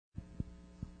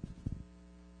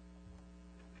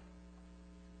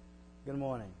Good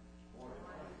morning.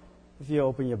 If you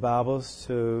open your Bibles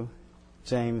to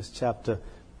James chapter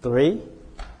 3.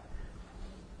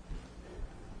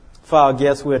 For our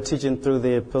guests, we're teaching through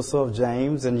the Epistle of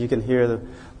James, and you can hear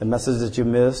the message that you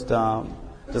missed.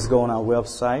 Just go on our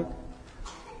website,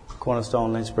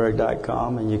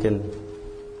 cornerstonelynchburg.com, and you can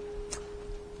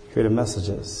hear the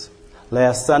messages.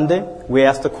 Last Sunday, we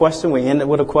asked a question. We ended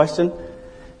with a question.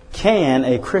 Can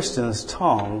a Christian's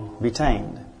tongue be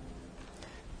tamed?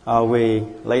 We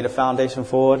laid a foundation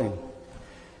for it,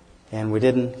 and we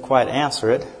didn't quite answer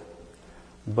it,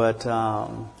 but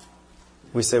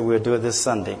we said we'll do it this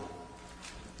Sunday.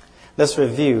 Let's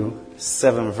review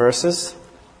 7 verses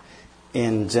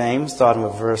in James, starting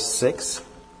with verse 6.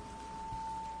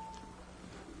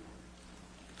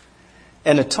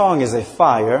 And the tongue is a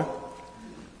fire,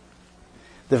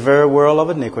 the very world of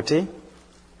iniquity.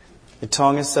 The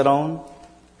tongue is set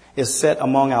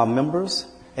among our members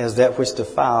as that which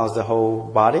defiles the whole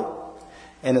body,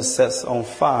 and it sets on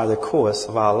fire the course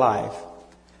of our life,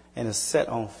 and is set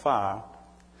on fire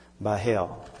by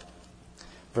hell.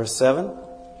 Verse 7.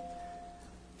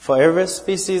 For every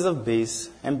species of beasts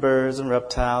and birds and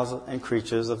reptiles and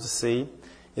creatures of the sea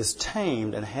is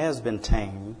tamed and has been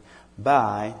tamed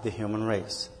by the human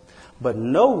race. But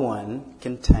no one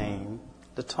can tame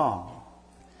the tongue.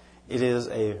 It is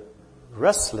a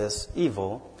restless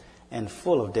evil and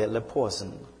full of deadly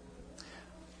poison.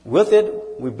 With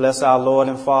it we bless our Lord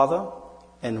and Father,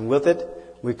 and with it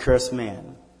we curse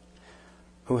men,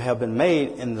 who have been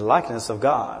made in the likeness of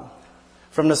God.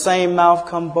 From the same mouth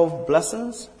come both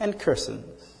blessings and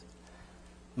cursings.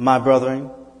 My brethren,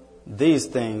 these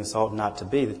things ought not to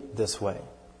be this way.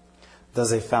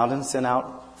 Does a fountain send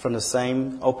out from the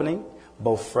same opening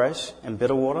both fresh and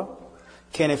bitter water?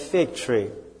 Can a fig tree,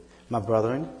 my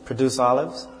brethren, produce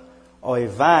olives, or a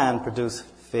vine produce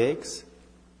figs?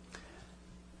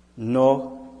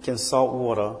 Nor can salt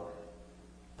water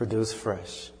produce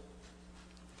fresh.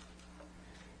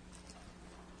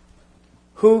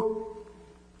 Who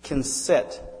can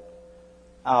set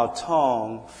our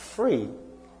tongue free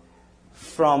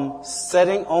from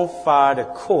setting on fire the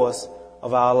course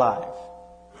of our life?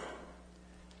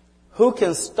 Who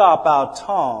can stop our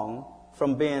tongue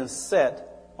from being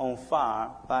set on fire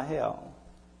by hell?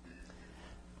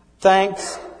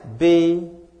 Thanks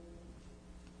be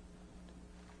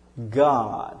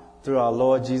God through our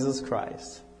Lord Jesus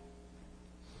Christ,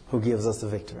 who gives us the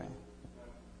victory.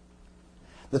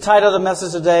 The title of the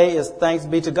message today is Thanks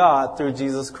be to God through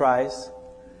Jesus Christ,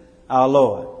 our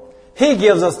Lord. He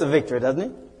gives us the victory,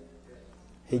 doesn't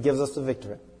he? He gives us the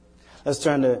victory. Let's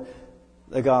turn to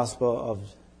the Gospel of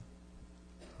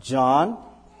John,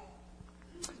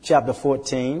 chapter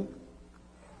 14.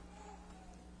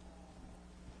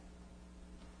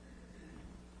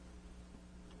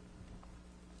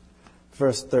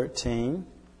 Verse 13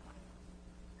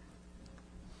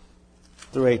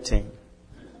 through 18.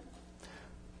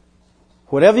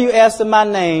 Whatever you ask in my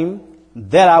name,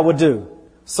 that I will do,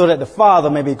 so that the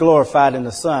Father may be glorified in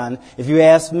the Son. If you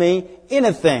ask me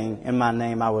anything in my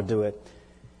name, I will do it.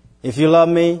 If you love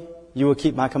me, you will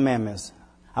keep my commandments.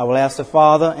 I will ask the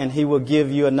Father, and he will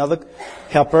give you another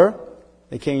helper.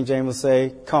 The King James will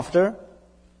say, comforter,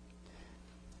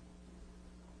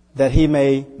 that he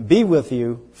may be with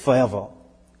you forever.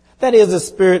 That is the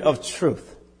Spirit of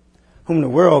truth, whom the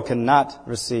world cannot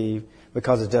receive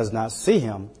because it does not see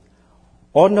him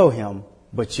or know him,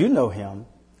 but you know him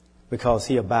because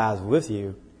he abides with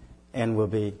you and will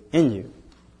be in you.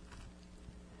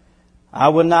 I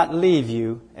will not leave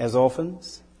you as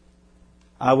orphans.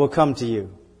 I will come to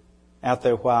you.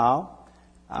 After a while,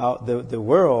 the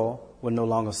world will no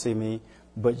longer see me,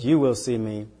 but you will see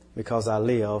me because I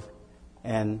live,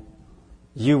 and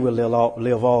you will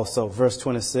live also. Verse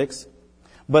 26.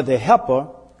 But the Helper,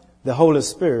 the Holy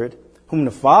Spirit, whom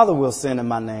the Father will send in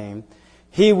my name,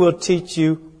 he will teach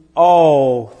you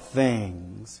all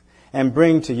things and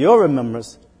bring to your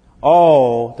remembrance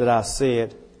all that I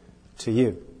said to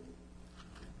you.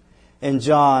 In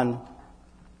John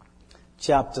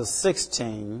chapter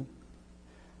 16,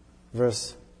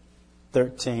 verse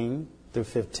 13 through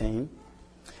 15,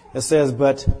 it says,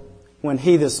 but when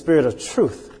he, the Spirit of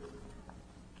truth,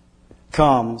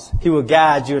 comes, he will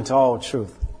guide you into all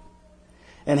truth.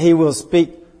 And he will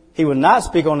not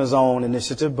speak on his own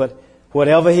initiative, but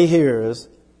whatever he hears,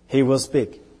 he will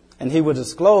speak. And he will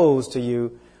disclose to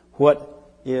you what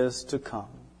is to come.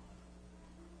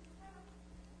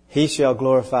 He shall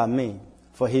glorify me,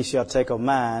 for he shall take of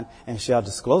mine and shall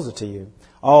disclose it to you.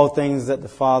 All things that the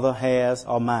Father has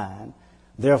are mine.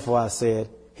 Therefore I said,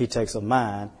 he takes of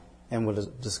mine and will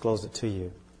disclose it to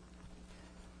you.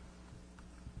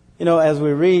 You know, as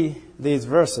we read these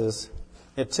verses,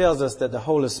 it tells us that the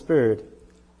Holy Spirit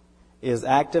is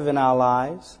active in our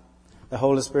lives. The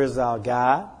Holy Spirit is our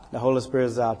guide. The Holy Spirit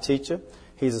is our teacher.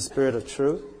 He's a spirit of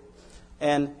truth.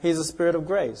 And He's a spirit of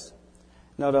grace.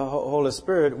 You know, the Holy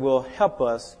Spirit will help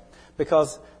us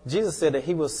because Jesus said that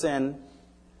He will send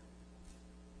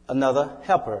another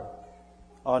helper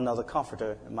or another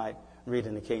comforter, you might read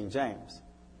in the King James.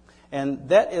 And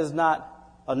that is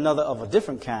not another of a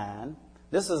different kind.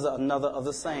 This is another of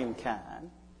the same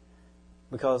kind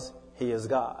because He is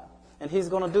God. And He's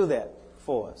going to do that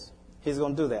for us. He's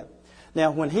going to do that.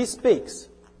 Now, when He speaks,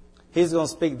 He's going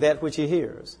to speak that which He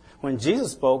hears. When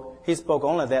Jesus spoke, He spoke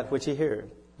only that which He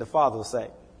heard, the Father will say.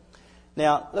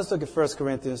 Now, let's look at 1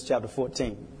 Corinthians chapter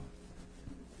 14.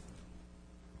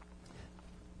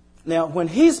 Now, when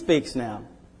He speaks now,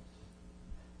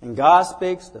 and God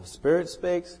speaks, the Spirit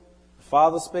speaks, the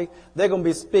Father speaks, they're going to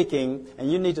be speaking, and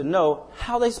you need to know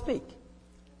how they speak.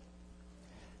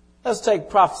 Let's take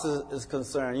prophecy as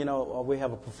concerned. You know, we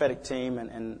have a prophetic team,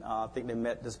 and I think they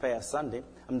met this past Sunday.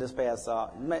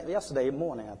 Yesterday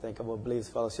morning, I think, of a Believes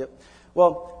Fellowship.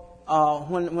 Well,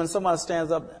 when someone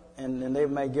stands up and they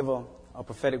may give a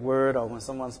prophetic word, or when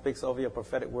someone speaks over you a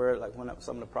prophetic word, like when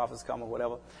some of the prophets come or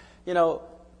whatever, you know,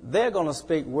 they're going to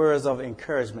speak words of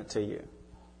encouragement to you.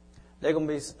 They're going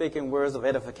to be speaking words of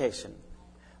edification.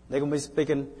 They're going to be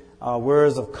speaking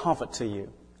words of comfort to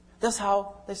you. That's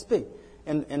how they speak.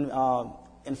 In 1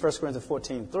 Corinthians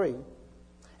 14:3,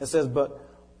 it says, but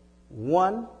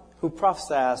one who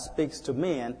prophesies speaks to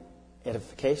men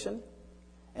edification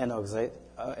and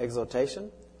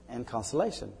exhortation and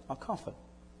consolation or comfort.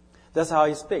 That's how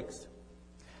he speaks.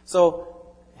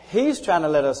 So he's trying to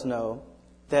let us know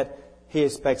that he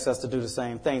expects us to do the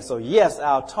same thing. So yes,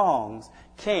 our tongues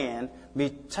can be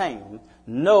tamed.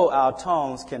 No, our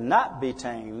tongues cannot be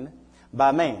tamed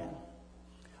by man.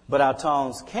 But our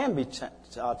tongues can be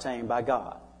tamed by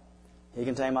God. He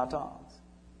can tame our tongues.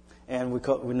 And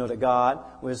we know that God,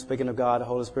 we're speaking of God, the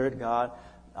Holy Spirit, God,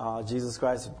 Jesus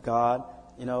Christ, God,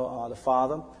 the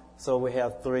Father. So we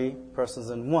have three persons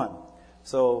in one.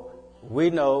 So we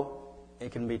know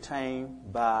it can be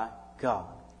tamed by God.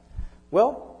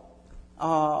 Well,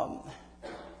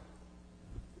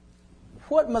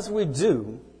 what must we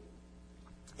do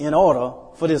in order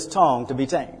for this tongue to be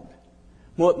tamed?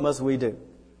 What must we do?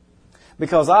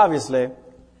 Because obviously,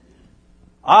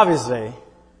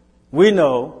 we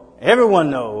know,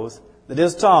 everyone knows, that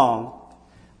this tongue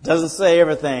doesn't say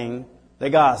everything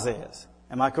that God says.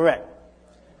 Am I correct?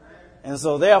 And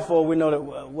so therefore we know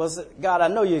that, God, I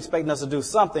know you're expecting us to do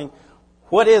something.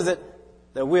 What is it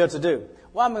that we are to do?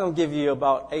 Well, I'm going to give you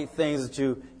about 8 things that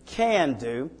you can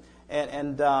do.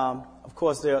 And of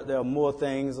course, there are more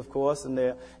things, of course,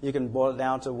 and you can boil it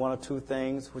down to 1 or 2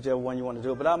 things, whichever one you want to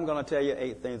do. But I'm going to tell you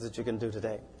 8 things that you can do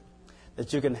today.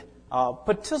 That you can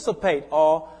participate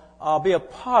or be a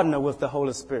partner with the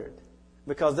Holy Spirit.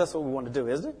 Because that's what we want to do,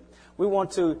 isn't it? We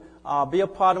want to be a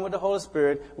partner with the Holy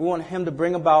Spirit. We want Him to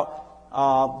bring about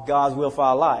God's will for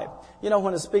our life. You know,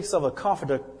 when it speaks of a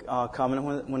comforter coming,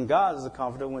 when God is a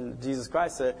comforter, when Jesus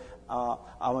Christ said,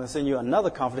 I want to send you another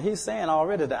comforter, He's saying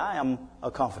already that I am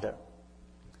a comforter.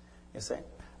 You see?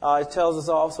 It tells us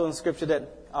also in Scripture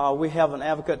that we have an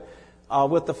advocate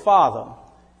with the Father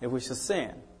if we should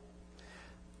sin.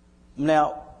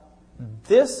 Now,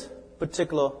 this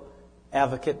particular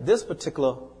advocate, this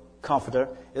particular comforter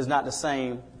is not the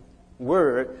same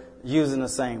word used in the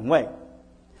same way.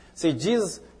 See,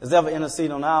 Jesus is ever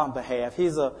interceding on our behalf.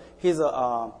 He's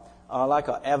like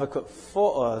an advocate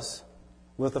for us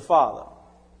with the Father.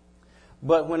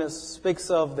 But when it speaks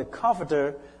of the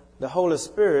Comforter, the Holy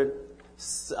Spirit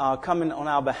coming on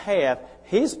our behalf,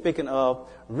 He's speaking of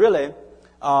really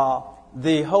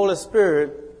the Holy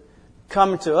Spirit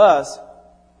coming to us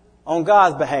on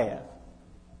God's behalf.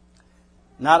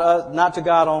 Not to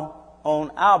God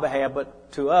on our behalf,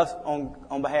 but to us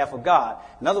on behalf of God.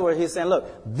 In other words, He's saying, look,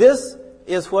 this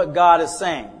is what God is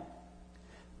saying.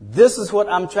 This is what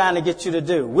I'm trying to get you to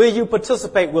do. Will you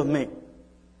participate with me?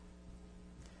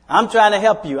 I'm trying to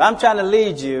help you. I'm trying to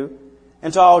lead you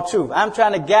into all truth. I'm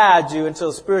trying to guide you into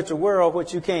a spiritual world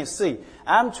which you can't see.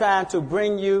 I'm trying to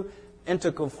bring you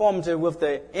into conformity with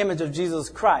the image of Jesus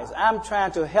Christ. I'm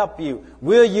trying to help you.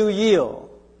 Will you yield?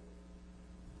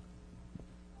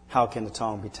 How can the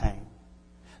tongue be tamed?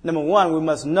 Number 1, we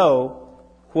must know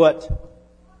what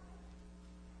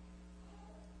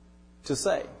to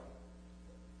say.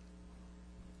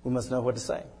 We must know what to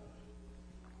say.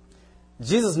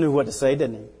 Jesus knew what to say,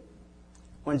 didn't He?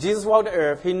 When Jesus walked the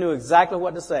earth, He knew exactly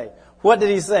what to say. What did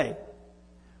He say?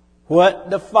 What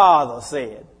the Father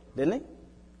said, didn't He?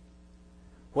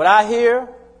 What I hear,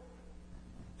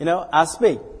 I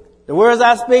speak. The words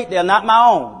I speak, they're not my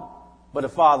own, but the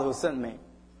Father who sent me.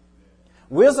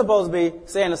 We're supposed to be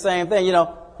saying the same thing.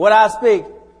 What I speak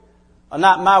are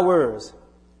not my words.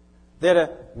 They're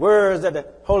the words that the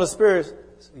Holy Spirit's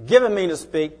given me to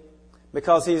speak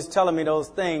because He's telling me those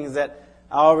things that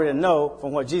I already know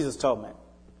from what Jesus told me.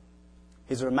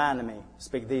 He's reminding me to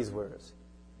speak these words.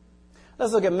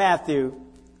 Let's look at Matthew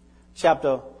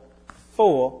chapter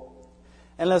 4,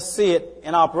 and let's see it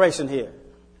in operation here.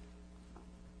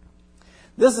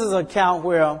 This is an account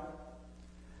where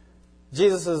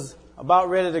Jesus is about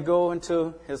ready to go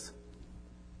into his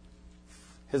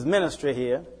ministry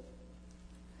here.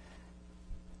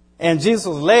 And Jesus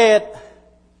was led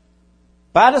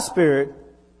by the Spirit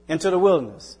into the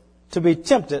wilderness to be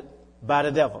tempted by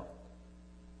the devil.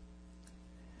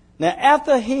 Now,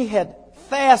 after he had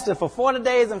fasted for 40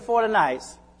 days and 40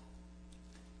 nights,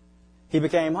 he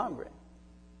became hungry.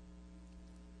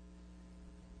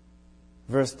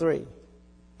 Verse 3.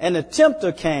 And the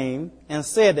tempter came and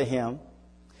said to him,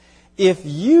 if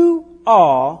you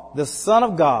are the Son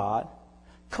of God,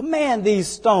 command these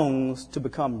stones to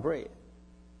become bread.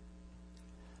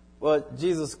 Well,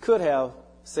 Jesus could have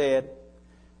said,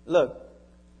 look,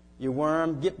 you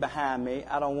worm, get behind me.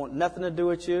 I don't want nothing to do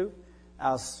with you.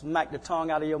 I'll smack the tongue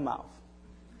out of your mouth.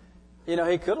 He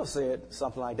could have said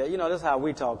something like that. This is how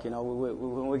we talk,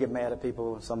 when we get mad at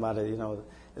people, when somebody,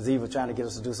 is evil trying to get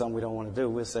us to do something we don't want to do,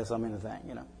 we'll say something,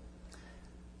 anything,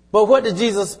 But what did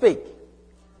Jesus speak?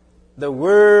 The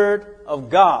Word of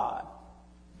God.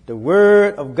 The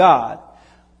Word of God.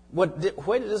 Where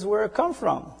did this word come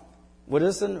from? Was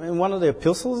this in one of the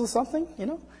epistles or something,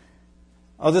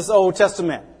 Or this Old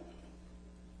Testament?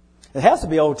 It has to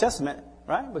be Old Testament,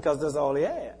 right? Because that's all he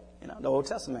had, the Old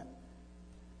Testament.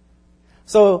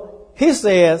 So he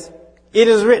says, it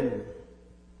is written.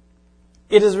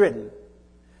 It is written.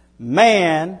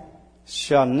 Man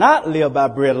shall not live by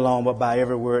bread alone, but by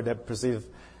every word that proceeds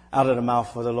out of the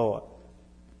mouth of the Lord.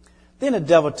 Then the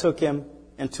devil took him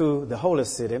into the holy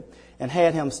city and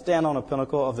had him stand on the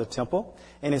pinnacle of the temple.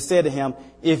 And he said to him,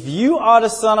 if you are the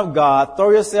Son of God,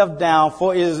 throw yourself down,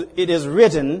 for it is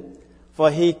written,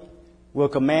 for he will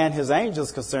command his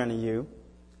angels concerning you,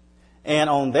 and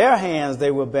on their hands they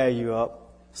will bear you up,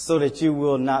 so that you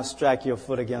will not strike your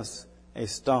foot against a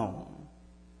stone.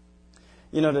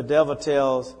 The devil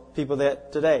tells people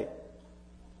that today,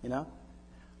 your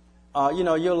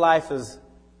life is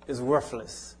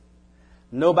worthless.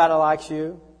 Nobody likes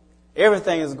you.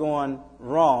 Everything is going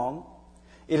wrong.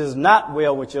 It is not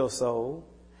well with your soul.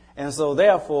 And so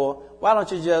therefore, why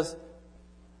don't you just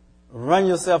run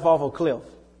yourself off a cliff?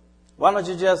 Why don't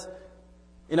you just,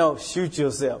 shoot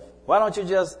yourself? Why don't you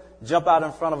just jump out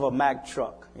in front of a Mack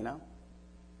truck, and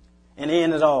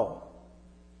end it all?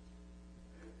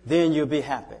 Then you'll be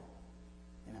happy.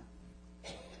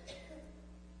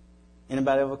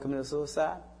 Anybody ever committed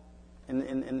suicide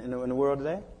in the world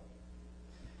today?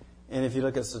 And if you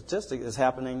look at statistics, it's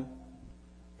happening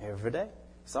every day,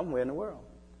 somewhere in the world.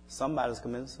 Somebody's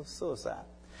committing suicide.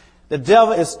 The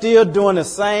devil is still doing the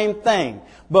same thing.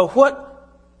 But what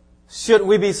should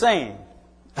we be saying?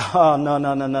 Oh, no.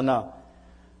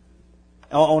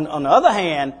 On the other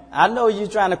hand, I know you're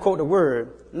trying to quote the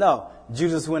word. No,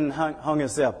 Judas went and hung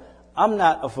himself. I'm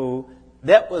not a fool.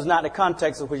 That was not the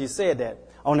context of which he said that.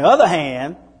 On the other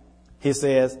hand, he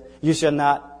says, you shall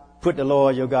not put the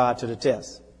Lord your God to the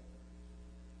test.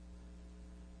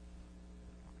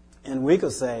 And we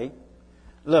could say,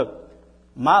 look,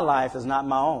 my life is not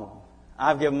my own.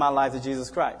 I've given my life to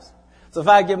Jesus Christ. So if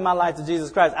I give my life to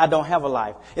Jesus Christ, I don't have a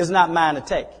life. It's not mine to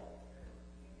take.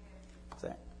 See?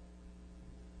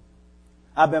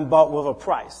 I've been bought with a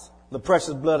price, the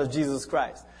precious blood of Jesus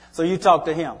Christ. So you talk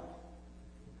to Him.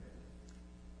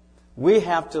 We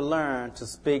have to learn to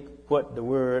speak what the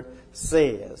Word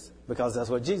says, because that's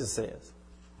what Jesus says.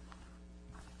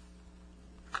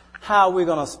 How are we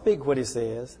going to speak what He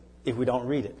says if we don't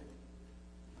read it?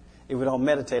 If we don't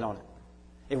meditate on it?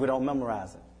 If we don't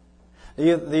memorize it?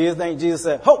 Do you think Jesus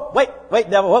said, "Oh, wait,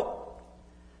 devil,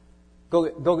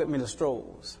 whoop. Go get me the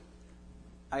scrolls.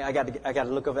 I got to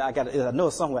look over. I know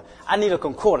it's somewhere. I need a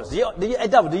concordance. Hey,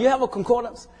 devil, do you have a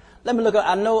concordance? Let me look up.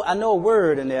 I know a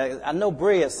word in there. I know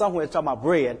bread somewhere. It's talking about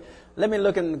bread. Let me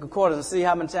look in the concordance and see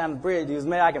how many times bread used.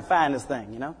 Maybe I can find this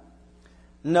thing.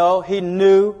 No, he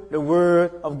knew the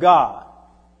word of God.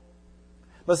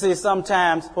 But see,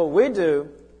 sometimes what we do,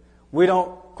 we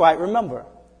don't quite remember.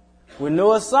 We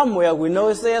know it somewhere. We know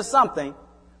it says something.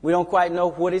 We don't quite know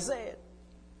what he said.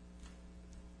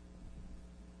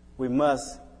 We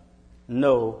must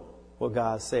know what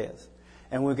God says.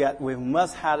 And we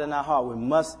must hide in our heart. We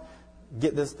must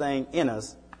get this thing in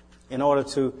us in order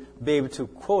to be able to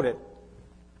quote it,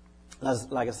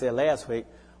 like I said last week,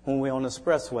 when we're on the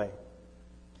expressway.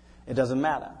 It doesn't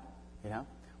matter, you know.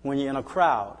 When you're in a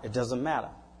crowd, it doesn't matter.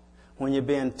 When you're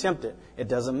being tempted, it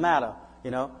doesn't matter,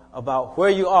 you know, about where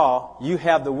you are. You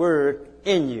have the word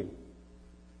in you,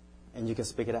 and you can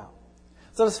speak it out.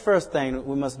 So this first thing,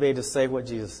 we must be able to say what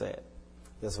Jesus said.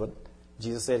 That's what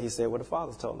Jesus said. He said what the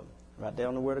Father told him, right there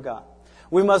on the Word of God.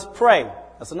 We must pray.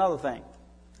 That's another thing.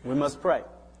 We must pray.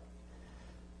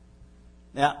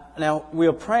 Now we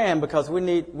are praying because we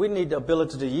need the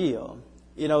ability to yield.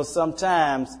 You know,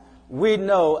 sometimes we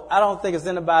know, I don't think there's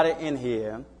anybody in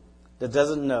here that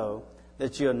doesn't know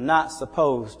that you're not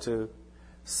supposed to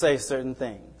say certain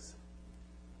things.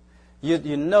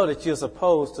 You know that you're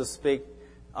supposed to speak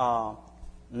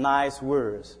nice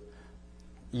words.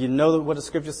 You know what the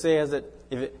Scripture says, that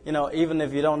even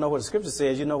if you don't know what the Scripture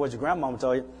says, you know what your grandmama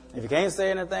told you. If you can't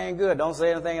say anything good, don't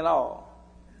say anything at all.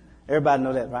 Everybody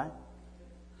know that, right?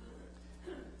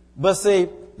 But see,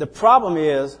 the problem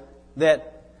is that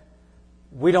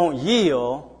we don't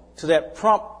yield to that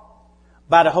prompt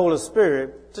by the Holy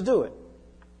Spirit to do it.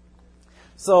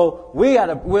 So we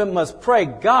must pray,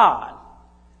 God,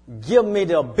 give me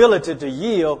the ability to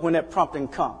yield when that prompting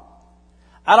comes.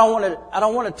 I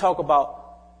don't want to talk about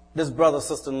this brother,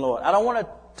 sister, and Lord. I don't want to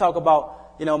talk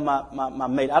about, my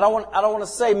mate. I don't want to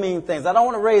say mean things. I don't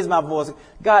want to raise my voice.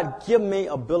 God, give me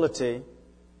ability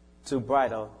to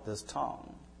bridle this tongue.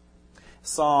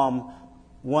 Psalm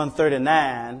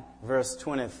 139, verse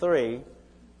 23,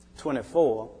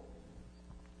 24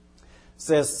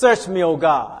 says, search me, O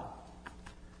God,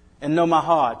 and know my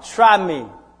heart. Try me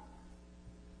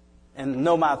and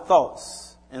know my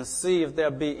thoughts, and see if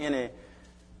there be any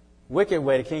wicked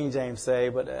way, the King James say,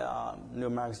 but New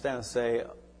American Standard say,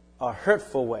 a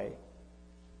hurtful way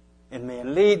in me,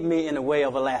 and lead me in the way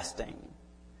everlasting.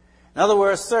 In other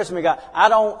words, search me, God. I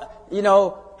don't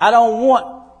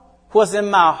want what's in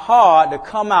my heart to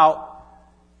come out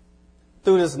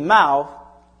through this mouth.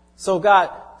 So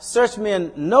God, search me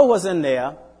and know what's in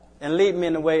there, and lead me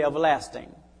in the way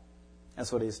everlasting.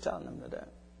 That's what he's telling them to do.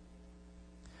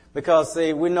 Because,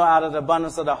 see, we know out of the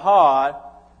abundance of the heart,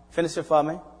 finish it for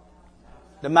me,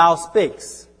 the mouth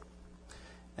speaks.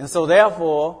 And so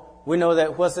therefore, we know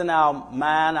that what's in our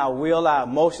mind, our will, our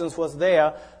emotions, what's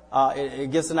there,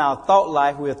 it gets in our thought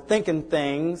life. We're thinking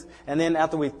things, and then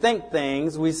after we think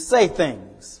things, we say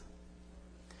things.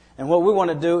 And what we want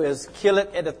to do is kill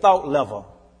it at the thought level.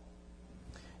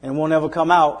 And it won't ever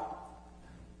come out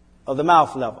of the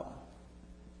mouth level.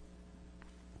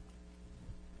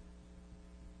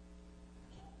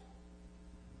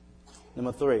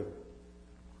 Number 3,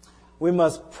 we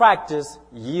must practice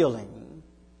yielding.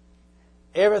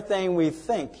 Everything we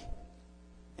think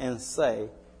and say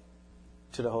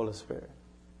to the Holy Spirit.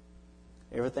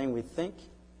 Everything we think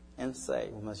and say,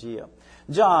 we must yield.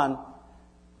 John,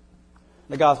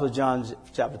 the Gospel of John,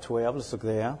 chapter 12, let's look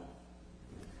there.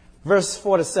 Verse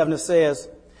 47, it says,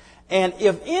 and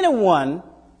if anyone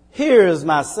hears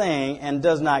my saying and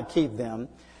does not keep them,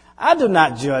 I do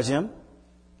not judge him.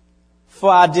 For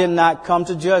I did not come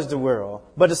to judge the world,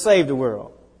 but to save the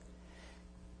world.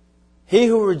 He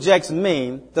who rejects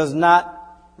me does not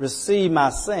receive my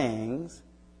sayings,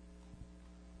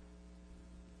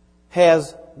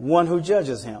 has one who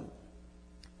judges him.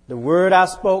 The word I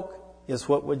spoke is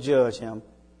what would judge him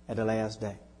at the last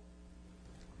day.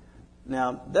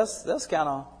 Now, that's kind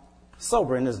of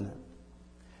sobering, isn't it?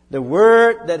 The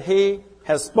word that he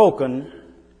has spoken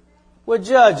will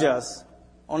judge us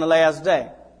on the last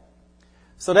day.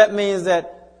 So that means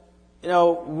that,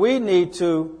 we need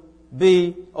to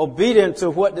be obedient to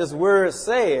what this word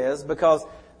says, because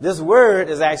this word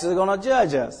is actually going to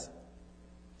judge us.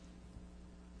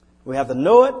 We have to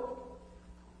know it,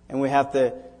 and we have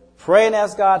to pray and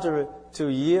ask God to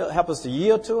yield, help us to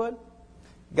yield to it.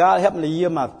 God, help me to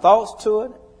yield my thoughts to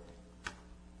it.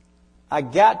 I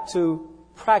got to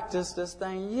practice this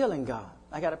thing yielding, God.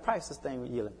 I got to practice this thing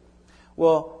with yielding.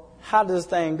 Well, how does this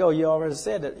thing go? You already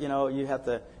said that, you have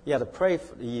to pray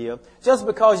for the yield. Just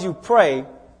because you pray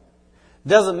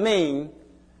doesn't mean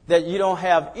that you don't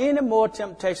have any more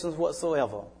temptations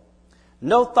whatsoever.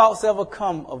 No thoughts ever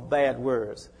come of bad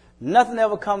words. Nothing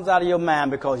ever comes out of your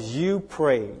mind because you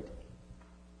prayed.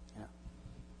 Yeah.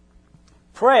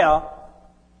 Prayer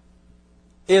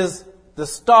is the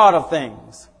start of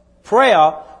things.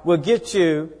 Prayer will get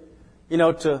you,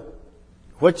 to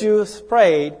what you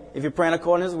prayed. If you're praying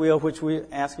according to His will, which we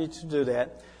ask you to do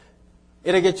that,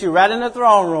 it'll get you right in the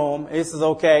throne room. He says,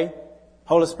 okay,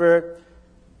 Holy Spirit,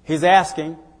 He's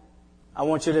asking, I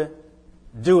want you to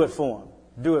do it for Him.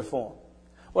 Do it for Him.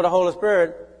 Well, the Holy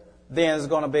Spirit then is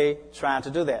going to be trying to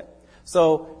do that.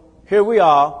 So here we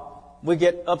are, we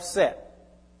get upset.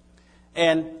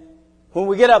 And when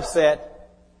we get upset,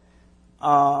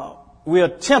 we are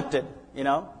tempted,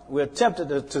 we're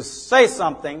tempted to say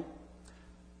something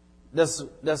that's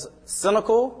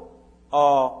cynical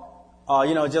or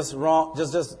just wrong,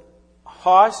 just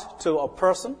harsh to a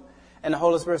person. And the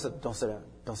Holy Spirit said, don't say that.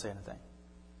 Don't say anything.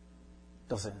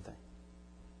 Don't say anything.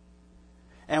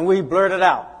 And we blurt it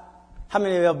out. How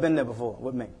many of you have been there before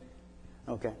with me?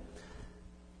 Okay.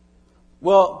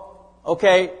 Well,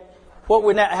 okay, what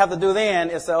we have to do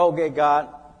then is say, okay, God,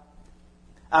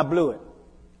 I blew it.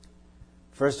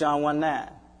 1 John 1:9.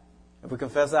 If we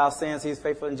confess our sins, He's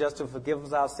faithful and just to forgive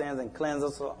us our sins and cleanse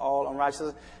us of all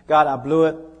unrighteousness. God, I blew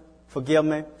it. Forgive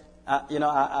me.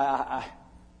 I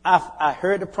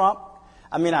heard the prompt.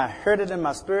 I heard it in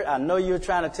my spirit. I know you were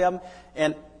trying to tell me.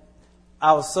 And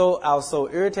I was so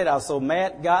irritated. I was so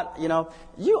mad. God,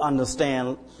 you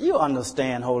understand,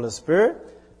 Holy Spirit.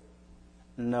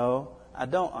 No, I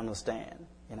don't understand,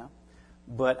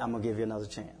 but I'm going to give you another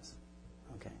chance.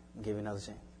 Okay. I'll give you another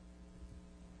chance.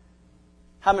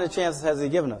 How many chances has He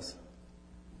given us?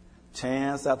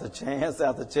 Chance after chance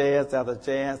after chance after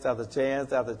chance after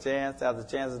chance after chance after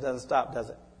chance. It doesn't stop,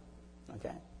 does it?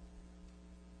 Okay.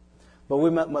 But we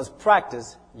must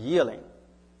practice yielding.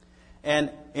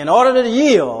 And in order to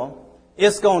yield,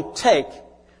 it's going to take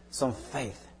some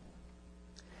faith.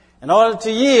 In order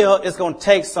to yield, it's going to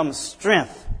take some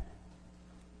strength.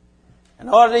 In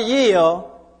order to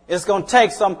yield, it's going to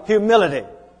take some humility.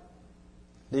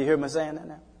 Do you hear me saying that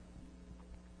now?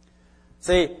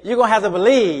 See, you're going to have to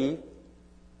believe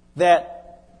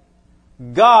that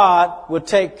God will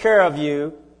take care of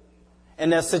you in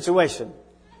that situation.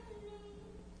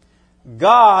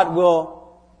 God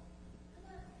will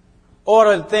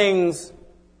order things.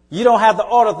 You don't have to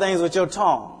order things with your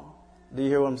tongue. Do you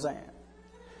hear what I'm saying?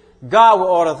 God will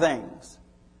order things.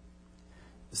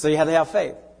 So you have to have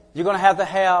faith. You're going to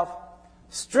have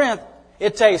strength.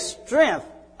 It takes strength.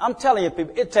 I'm telling you,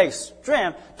 people, it takes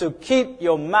strength to keep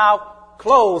your mouth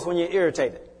closed when you're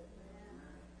irritated.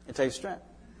 It takes strength.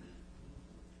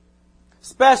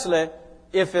 Especially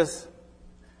if it's,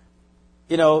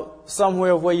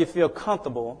 somewhere where you feel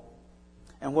comfortable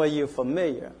and where you're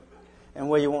familiar and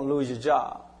where you won't lose your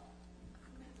job.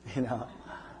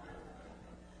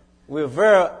 We're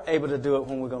very able to do it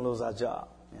when we're going to lose our job.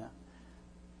 Yeah.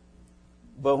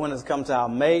 But when it's come to our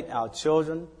mate, our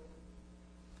children,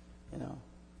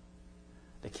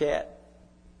 the cat,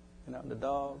 the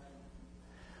dog,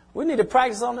 we need to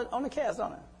practice on the cats,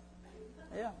 don't we?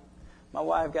 Yeah. My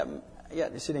wife she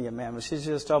didn't get mad, but she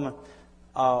just told me,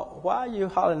 why are you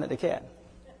hollering at the cat?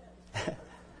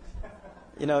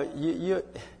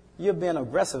 You're being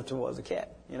aggressive towards the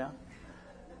cat, You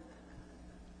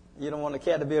don't want the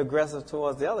cat to be aggressive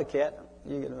towards the other cat.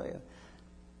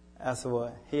 I said,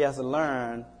 well, he has to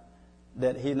learn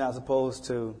that he's not supposed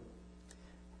to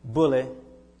bully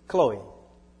Chloe.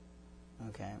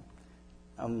 Okay.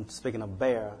 I'm speaking of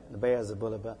Bear. The bear is a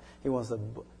bully, but he wants to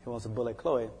bully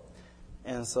Chloe.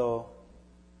 And so,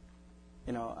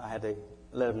 I had to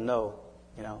let him know,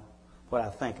 what I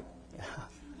think.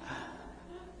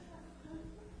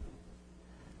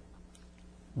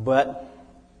 But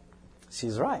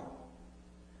she's right.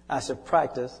 I should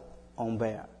practice on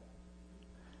Bear.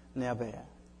 Now, Bear.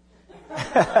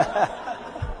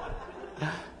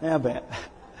 Now, Bear.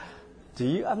 Do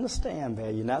you understand,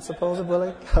 Bear? You're not supposed to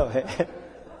bully? Go ahead.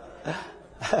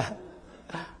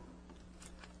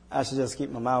 I should just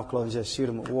keep my mouth closed and just shoot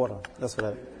him with water. That's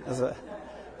what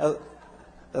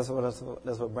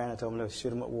Brandon told me to do.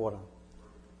 Shoot him with water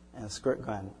and squirt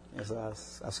gun. And so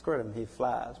I squirt him. He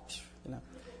flies. Yeah.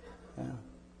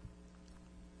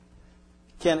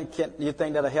 Can you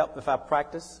think that'll help if I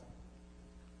practice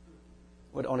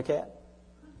on a cat?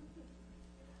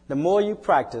 The more you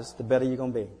practice, the better you're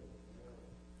going to be.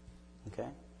 Okay?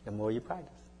 The more you practice.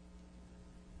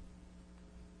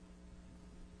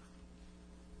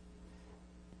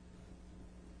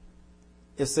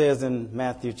 It says in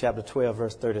Matthew chapter 12,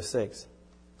 verse 36,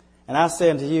 and I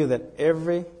say unto you that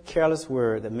every careless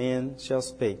word that men shall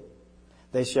speak,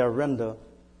 they shall render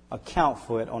account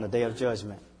for it on the day of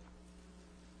judgment.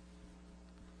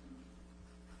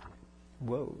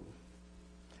 Whoa.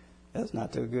 That's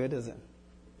not too good, is it?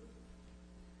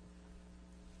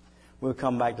 We'll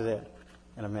come back to that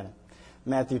in a minute.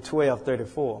 Matthew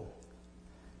 12:34.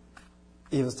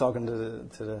 He was talking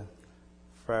to the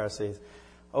Pharisees.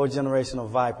 O generation of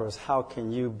vipers, how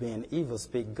can you, being evil,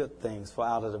 speak good things? For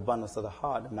out of the abundance of the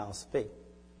heart, the mouth speak.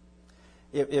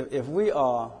 If we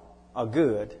are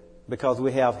good, because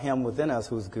we have Him within us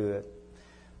who's good,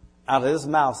 out of His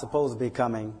mouth supposed to be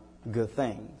coming good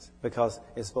things because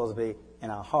it's supposed to be in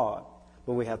our heart.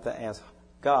 But we have to ask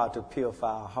God to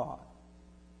purify our heart.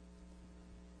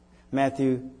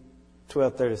 Matthew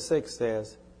 12:36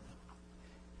 says,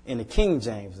 in the King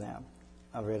James now,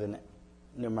 I read in the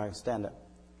New American Standard,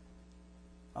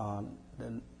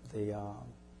 the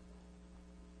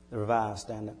Revised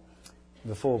Standard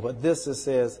before, but this it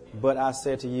says, but I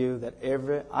say to you that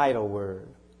every idle word,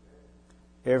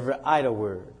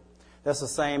 that's the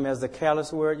same as the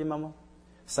careless word, you remember?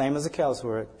 Same as the careless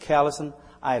word. Careless and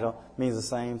idle means the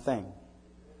same thing.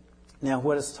 Now,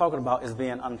 what it's talking about is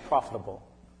being unprofitable.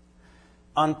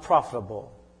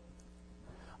 Unprofitable.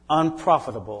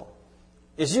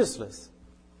 It's useless.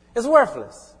 It's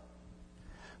worthless.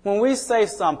 When we say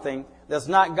something that's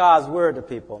not God's word to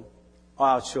people, or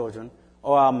our children,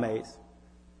 or our mates,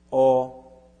 or,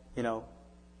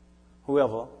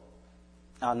 whoever,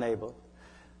 our neighbor,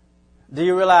 do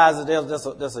you realize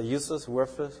that there's a useless,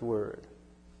 worthless word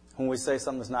when we say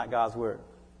something that's not God's word?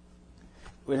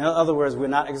 In other words, we're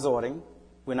not exhorting,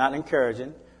 we're not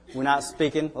encouraging, we're not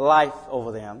speaking life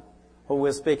over them. What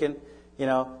we're speaking,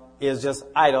 is just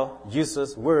idle,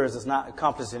 useless words that's not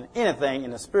accomplishing anything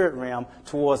in the spirit realm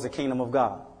towards the kingdom of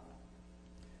God.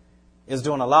 It's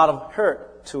doing a lot of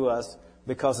hurt to us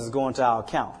because it's going to our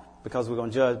account, because we're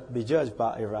going to be judged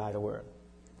by every idle word.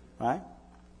 Right?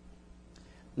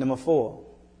 Number 4,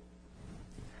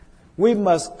 we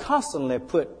must constantly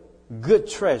put good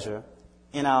treasure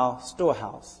in our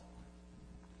storehouse.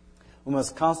 We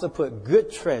must constantly put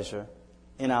good treasure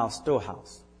in our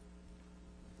storehouse.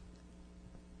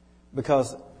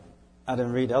 Because I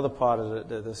didn't read the other part of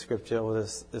the scripture. It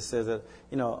says that,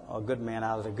 a good man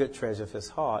out of the good treasure of his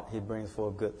heart, he brings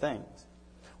forth good things.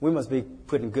 We must be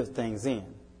putting good things in.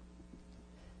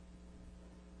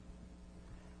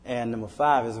 And number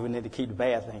 5 is we need to keep the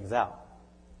bad things out.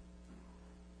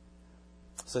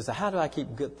 So how do I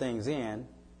keep good things in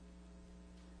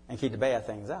and keep the bad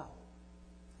things out?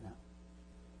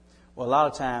 Well, a lot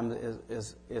of times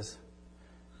is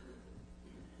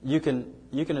you can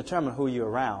determine who you're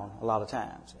around. A lot of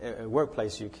times, at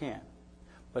workplace you can,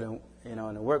 but in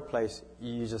the workplace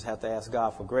you just have to ask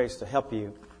God for grace to help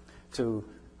you to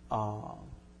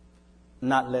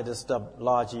not let this stuff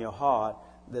lodge in your heart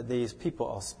that these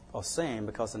people are saying,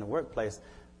 because in the workplace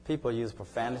people use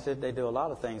profanity. They do a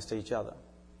lot of things to each other,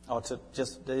 or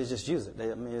they just use it.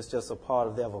 It's just a part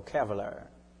of their vocabulary,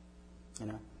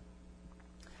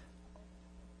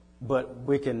 But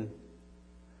we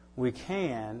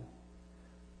can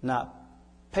not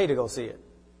pay to go see it,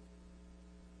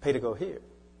 pay to go hear it.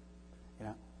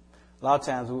 A lot of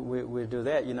times we do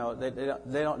that.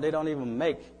 They don't even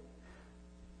make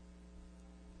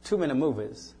too many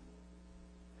movies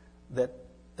that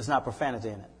there's not profanity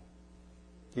in it.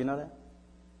 Do you know that?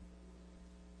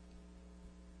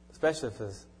 Especially if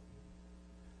it's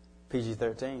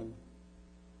PG-13.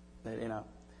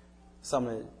 Some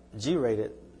of the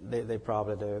G-rated they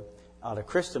probably do. The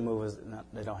Christian movies,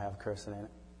 they don't have cursing in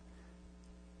it.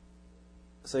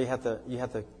 So you have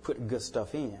to put good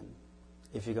stuff in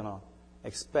if you're going to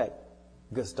expect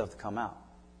good stuff to come out.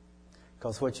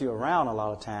 Because what you're around a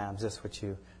lot of times, that's what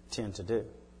you tend to do.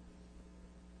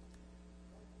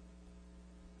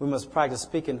 We must practice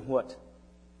speaking what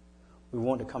we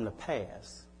want to come to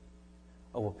pass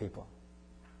over people.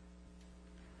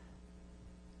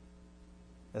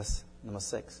 That's number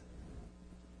 6.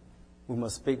 We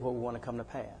must speak what we want to come to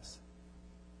pass.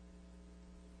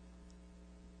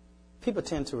 People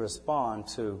tend to respond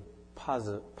to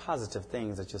positive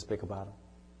things that you speak about them.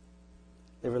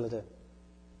 They really do.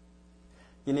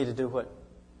 You need to do what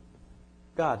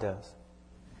God does.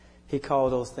 He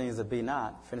called those things that be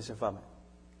not. Finish it for me.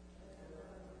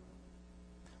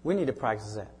 We need to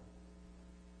practice that.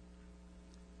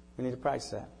 We need to practice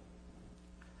that.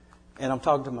 And I'm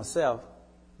talking to myself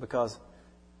because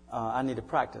I need to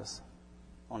practice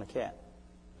on a cat,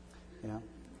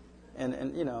 and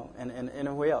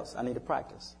everywhere else. I need to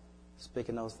practice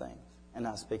speaking those things and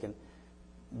not speaking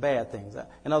bad things.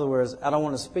 In other words, I don't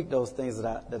want to speak those things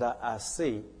that I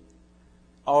see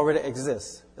already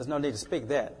exist. There's no need to speak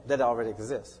that already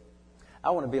exists.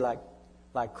 I want to be like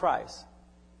Christ,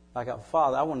 like our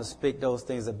Father. I want to speak those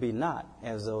things that be not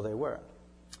as though they were.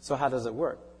 So how does it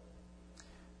work?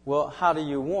 Well, how do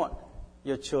you want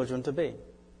your children to be?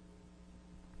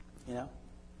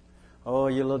 Oh,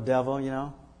 you little devil,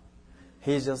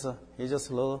 He's just a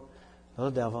little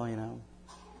devil,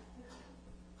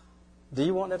 Do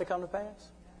you want that to come to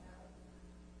pass?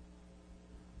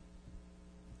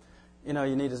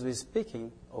 You need to be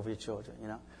speaking over your children,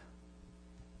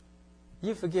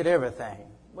 You forget everything.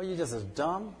 Well, you're just as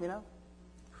dumb,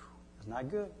 It's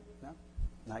not good,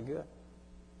 Not good.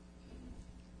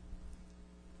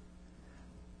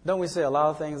 Don't we say a lot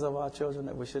of things of our children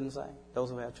that we shouldn't say? Those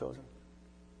who have children.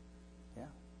 Yeah.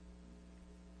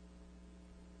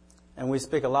 And we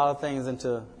speak a lot of things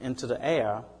into the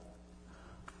air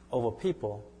over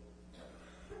people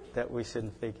that we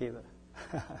shouldn't speak either.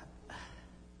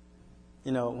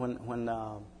 You know,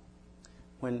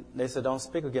 when they said don't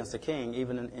speak against the king,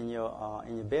 even in your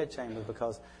bedchamber,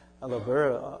 because a little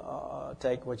bird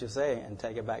take what you say and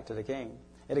take it back to the king.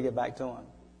 It'll get back to him.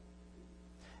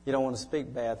 You don't want to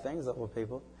speak bad things over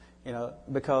people, you know,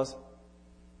 because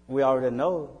we already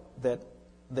know that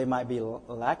they might be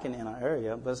lacking in an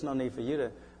area, but there's no need for you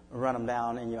to run them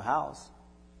down in your house.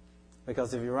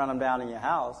 Because if you run them down in your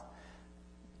house,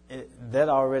 that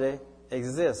already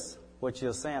exists, what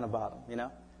you're saying about them, you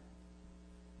know.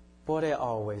 Boy, they're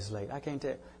always late. I can't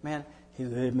tell you. Man,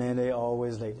 they're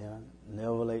always late. You know?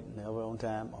 Never late, never on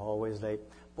time, always late.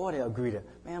 Boy, they'll agree to.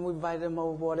 Man, we invited them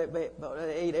over, boy, they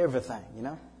ate everything, you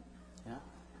know. Yeah.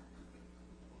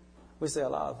 We say a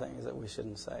lot of things that we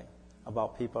shouldn't say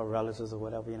about people, relatives, or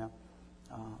whatever, you know.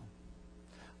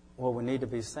 What we need to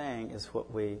be saying is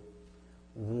what we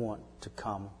want to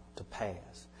come to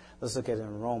pass. Let's look at it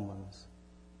in Romans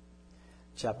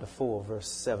chapter 4, verse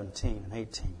 17 and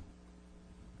 18.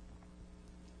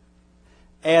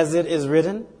 As it is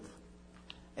written,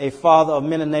 a father of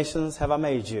many nations have I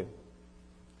made you,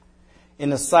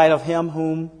 in the sight of him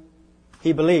whom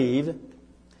he believed,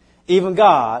 even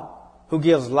God, who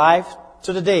gives life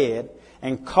to the dead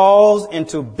and calls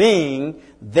into being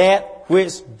that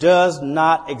which does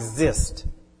not exist.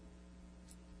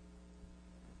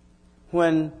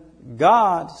 When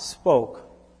God spoke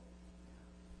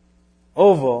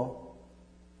over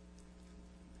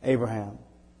Abraham,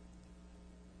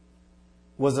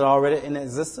 was it already in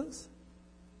existence?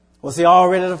 Was he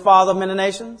already the father of many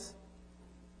nations?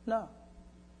 No.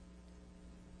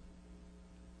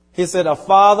 He said, a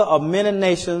father of many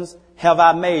nations have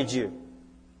I made you.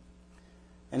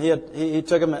 And he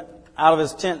took him out of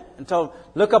his tent and told him,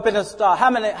 look up in the stars. How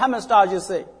many stars you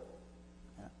see?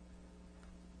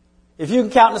 If you can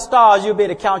count the stars, you'll be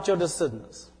able to count your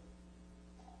descendants.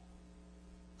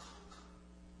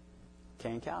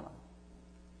 Can't count them.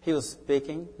 He was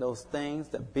speaking those things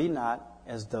that be not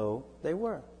as though they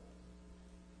were.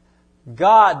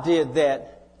 God did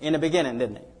that in the beginning,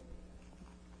 didn't he?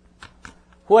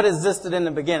 What existed in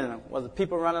the beginning? Was it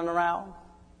people running around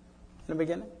in the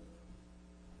beginning?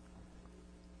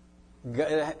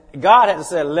 God had to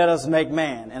say, let us make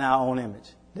man in our own image,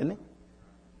 didn't he?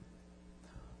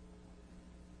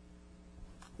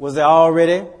 Was there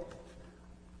already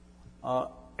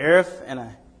earth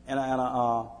and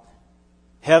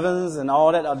heavens and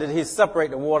all that? Or did he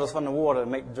separate the waters from the water to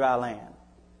make the dry land?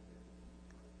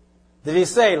 Did he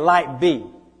say, light be,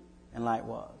 and light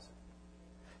was?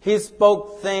 He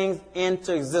spoke things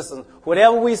into existence.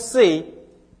 Whatever we see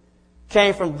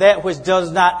came from that which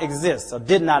does not exist or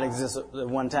did not exist at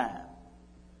one time.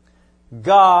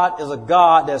 God is a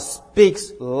God that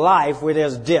speaks life where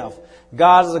there's death.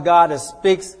 God is a God that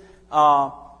speaks,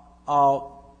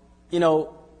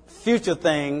 future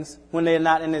things when they're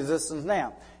not in existence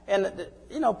now. And,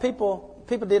 people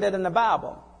did that in the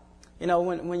Bible.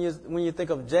 When you think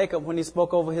of Jacob, when he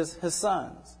spoke over his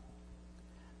sons,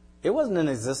 it wasn't in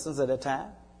existence at that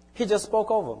time. He just spoke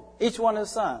over them, each one of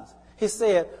his sons. He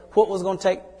said what was going to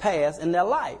take place in their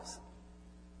lives.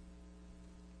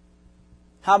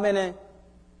 How many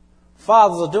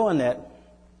fathers are doing that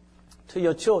to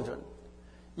your children?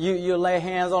 You lay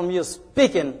hands on them, you're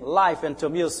speaking life into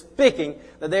them. You're speaking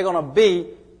that they're going to be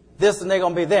this and they're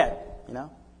going to be that,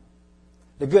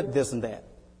 the good this and that.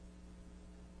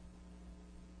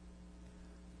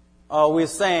 We're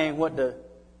saying what the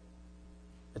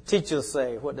teachers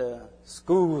say, what the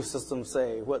school system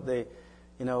say, what they,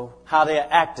 how they're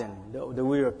acting. Do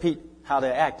we repeat how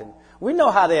they're acting? We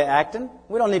know how they're acting.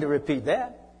 We don't need to repeat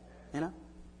that,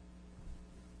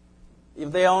 If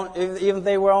even if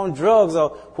they were on drugs or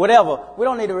whatever, we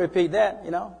don't need to repeat that,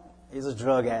 He's a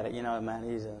drug addict, man.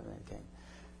 Okay.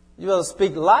 You better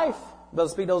speak life. You better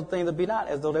speak those things that be not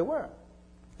as though they were.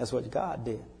 That's what God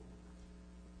did.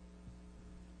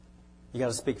 You got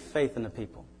to speak faith in the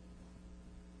people.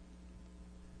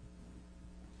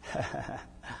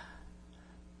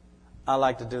 I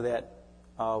like to do that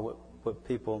with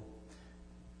people,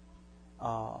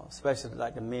 especially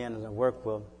like the men that I work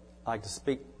with. I like to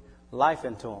speak life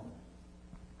into them.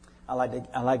 I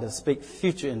like to speak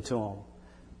future into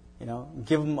them.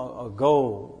 Give them a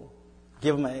goal,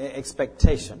 give them an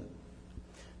expectation.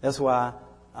 That's why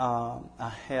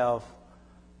I have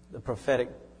the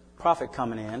prophet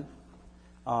coming in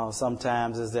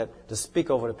sometimes is that to speak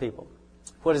over the people.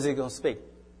 What is he going to speak?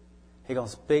 He's going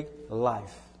to speak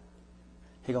life.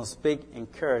 He's going to speak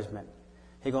encouragement.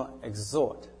 He's going to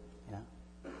exhort.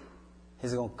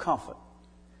 He's going to comfort.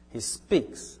 He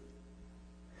speaks.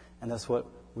 And that's what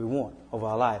we want over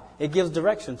our life. It gives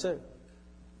direction too.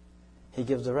 He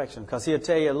gives direction because he'll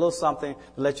tell you a little something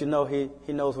to let you know he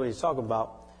knows what he's talking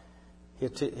about. He'll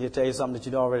tell you something that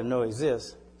you already know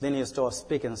exists. Then he'll start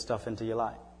speaking stuff into your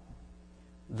life.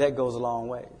 That goes a long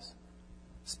ways.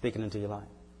 Speaking into your life.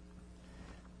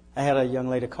 I had a young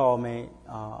lady call me,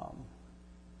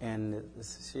 and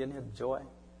is she in here? Joy?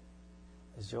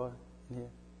 Is Joy in here?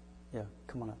 Yeah,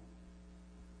 come on up.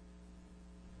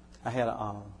 I had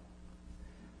a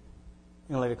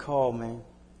young lady call me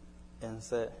and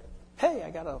said, "Hey,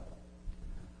 I got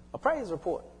a praise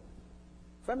report.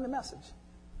 Friendly message."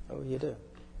 Oh, you do?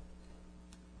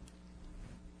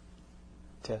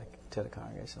 Tell the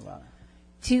congregation about it.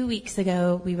 2 weeks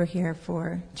ago, we were here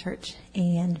for church,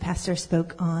 and Pastor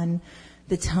spoke on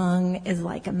the tongue is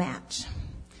like a match.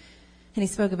 And he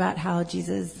spoke about how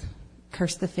Jesus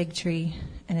cursed the fig tree,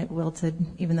 and it wilted,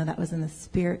 even though that was in the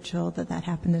spiritual, that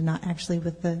happened and not actually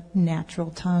with the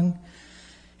natural tongue.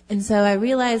 And so I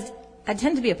realized I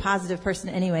tend to be a positive person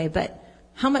anyway, but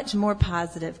how much more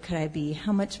positive could I be?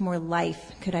 How much more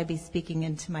life could I be speaking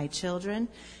into my children,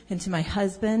 into my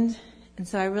husband? And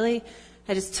so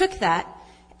I just took that.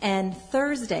 And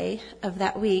Thursday of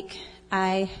that week,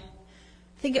 I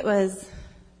think it was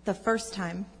the first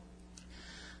time,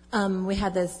 we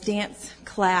had this dance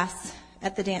class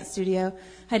at the dance studio.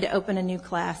 I had to open a new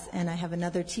class, and I have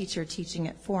another teacher teaching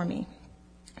it for me.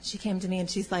 She came to me, and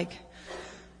she's like,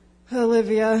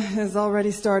 "Olivia has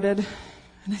already started."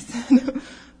 And I said,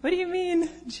 "What do you mean?"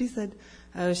 And she said,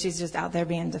 "Oh, she's just out there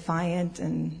being defiant,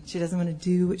 and she doesn't want to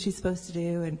do what she's supposed to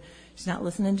do, and she's not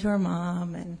listening to her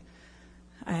mom." And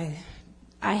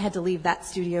I had to leave that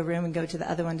studio room and go to the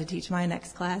other one to teach my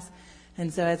next class.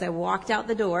 And so as I walked out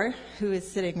the door, who was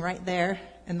sitting right there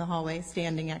in the hallway,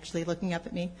 standing actually, looking up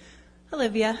at me,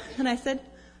 "Olivia." And I said,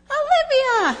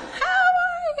 "Olivia, how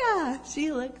are ya?"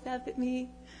 She looked up at me,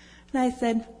 and I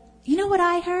said, "You know what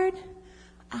I heard?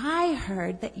 I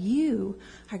heard that you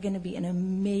are going to be an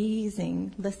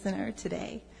amazing listener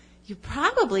today. You're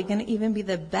probably going to even be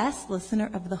the best listener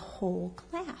of the whole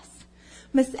class.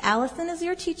 Miss Allison is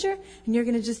your teacher, and you're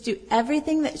going to just do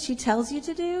everything that she tells you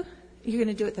to do. You're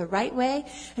going to do it the right way,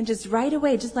 and just right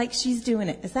away, just like she's doing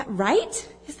it. Is that right?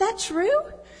 Is that true?"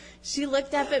 She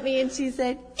looked up at me and she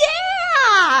said,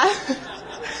 "Yeah!"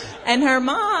 And her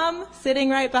mom, sitting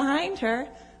right behind her,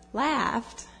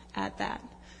 laughed at that.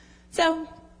 So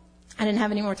I didn't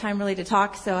have any more time really to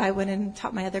talk, so I went and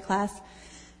taught my other class.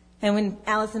 And when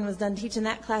Allison was done teaching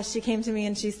that class, she came to me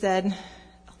and she said,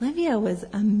 "Olivia was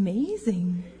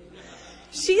amazing.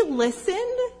 She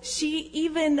listened. She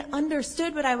even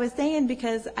understood what I was saying,"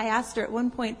 because I asked her at one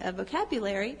point a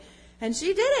vocabulary, and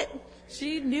she did it.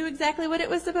 She knew exactly what it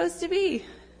was supposed to be.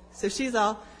 So she's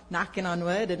all knocking on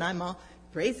wood, and I'm all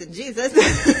praising Jesus.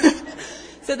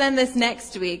 So then this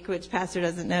next week, which Pastor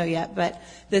doesn't know yet, but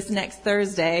this next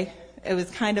Thursday, it was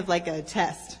kind of like a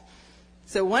test.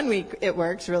 So one week it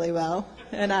worked really well,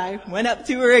 and I went up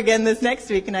to her again this next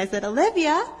week, and I said,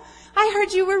 "Olivia, I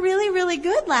heard you were really, really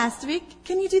good last week.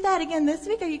 Can you do that again this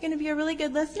week? Are you going to be a really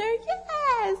good listener?"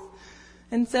 "Yes."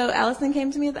 And so Allison came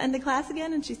to me at the end of class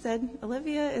again, and she said,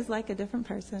 "Olivia is like a different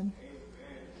person."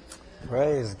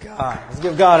 Praise God. Let's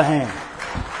give God a hand.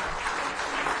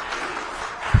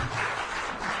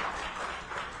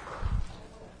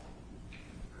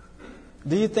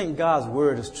 Do you think God's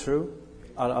word is true?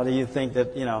 Or do you think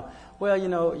that,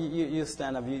 you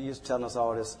stand up, you're telling us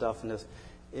all this stuff, and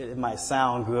it might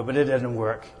sound good, but it doesn't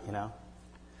work, I'm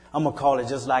going to call it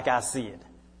just like I see it.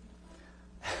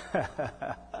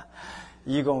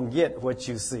 You're going to get what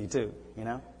you see too,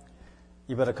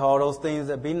 You better call those things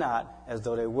that be not as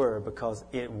though they were, because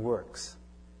it works.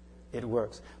 It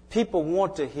works. People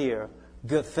want to hear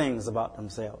good things about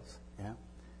themselves,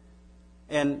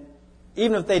 And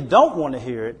even if they don't want to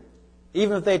hear it,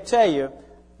 even if they tell you,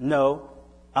 "No,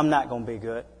 I'm not going to be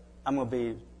good. I'm going to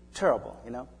be terrible,"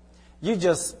 You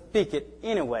just speak it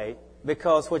anyway,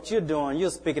 because what you're doing,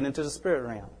 you're speaking into the spirit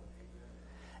realm.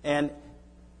 And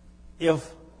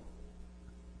if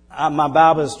my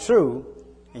Bible is true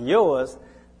and yours,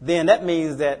 then that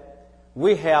means that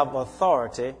we have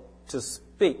authority to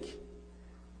speak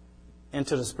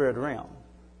into the spirit realm.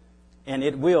 And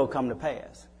it will come to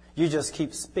pass. You just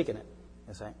keep speaking it,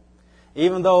 you see.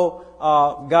 Even though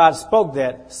God spoke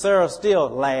that, Sarah still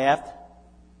laughed.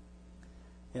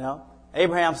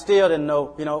 Abraham still didn't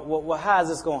know, well, how is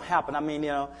this going to happen? I mean,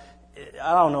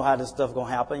 I don't know how this stuff going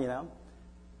to happen,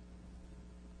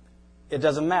 It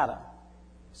doesn't matter.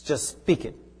 Just speak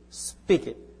it. Speak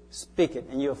it. Speak it.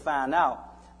 And you'll find out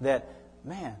that,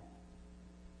 man,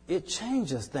 it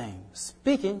changes things.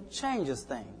 Speaking changes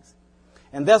things.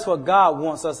 And that's what God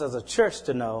wants us as a church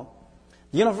to know.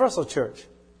 Universal Church.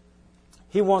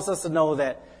 He wants us to know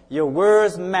that your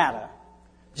words matter.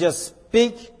 Just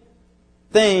speak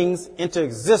things into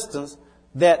existence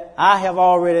that I have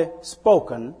already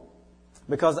spoken.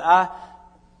 Because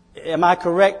am I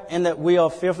correct in that we are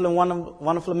fearfully and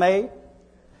wonderfully made?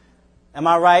 Am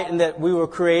I right in that we were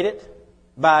created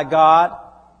by God?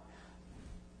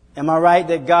 Am I right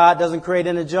that God doesn't create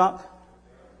any junk?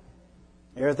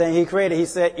 Everything He created, He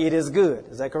said, it is good.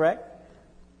 Is that correct?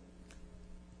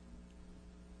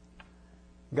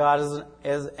 God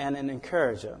is an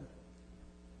encourager.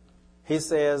 He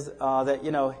says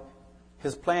that,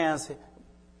 His plans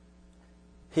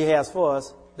He has for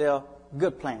us, they're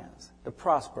good plans. They're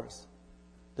prosperous.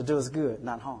 To do us good,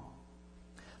 not harm.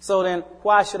 So then,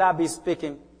 why should I be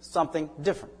speaking something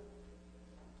different?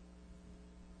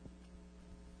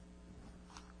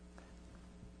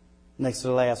 Next to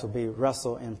the last will be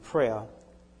wrestle in prayer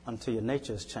until your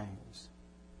nature is changed.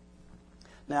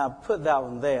 Now, I put that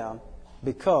one there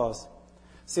because,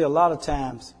 see, a lot of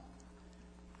times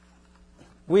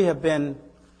we have been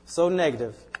so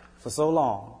negative for so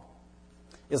long.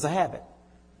 It's a habit.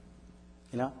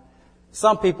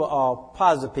 Some people are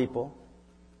positive people.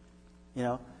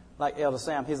 Like Elder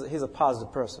Sam, he's a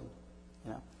positive person.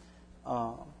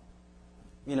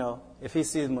 If he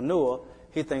sees manure,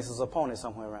 he thinks there's a pony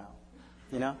somewhere around.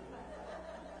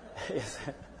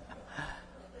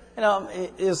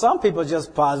 Some people are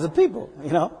just positive people.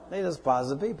 They're just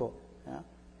positive people.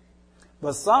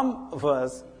 But some of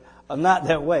us are not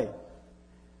that way,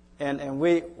 and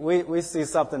we see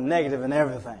something negative in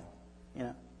everything.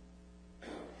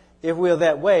 If we're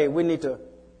that way, we need to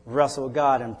wrestle with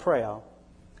God in prayer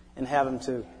and have Him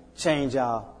to change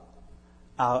our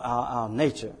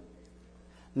nature.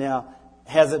 Now,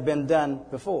 has it been done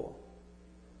before?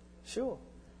 Sure.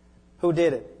 Who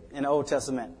did it in the Old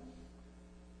Testament?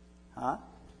 Look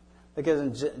at it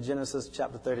in Genesis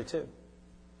chapter 32.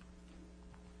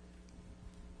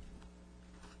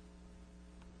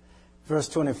 Verse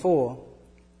 24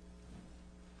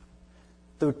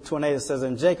 through 28, it says,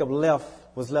 and Jacob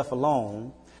was left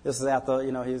alone. This is after,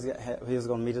 he was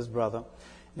going to meet his brother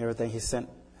and everything. He sent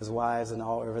his wives and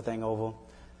everything over,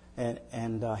 and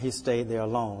he stayed there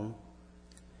alone.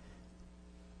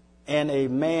 And a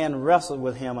man wrestled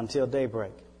with him until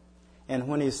daybreak. And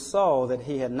when he saw that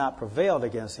he had not prevailed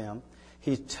against him,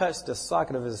 he touched the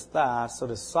socket of his thigh, so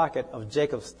the socket of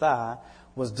Jacob's thigh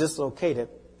was dislocated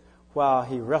while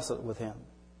he wrestled with him.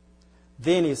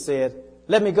 Then he said,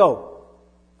 let me go,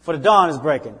 for the dawn is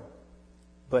breaking.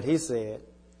 But he said,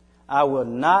 I will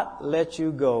not let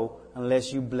you go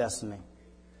unless you bless me.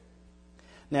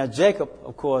 Now Jacob,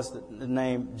 of course, the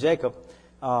name Jacob,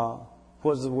 what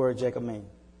does the word Jacob mean?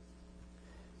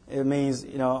 It means,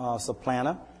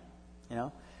 supplanter,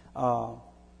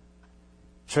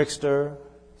 trickster,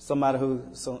 somebody who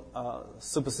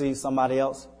supersedes somebody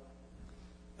else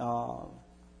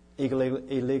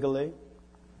illegally.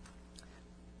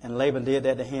 And Laban did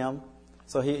that to him.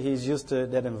 So he's used to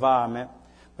that environment.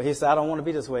 But he said, I don't want to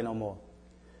be this way no more.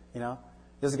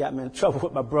 This got me in trouble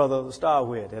with my brother to start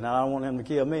with, and I don't want him to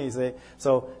kill me. He said,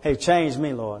 so, hey, change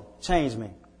me, Lord. Change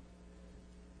me.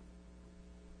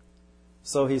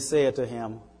 So he said to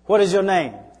him, what is your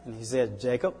name? And he said,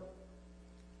 Jacob.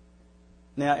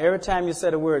 Now, every time you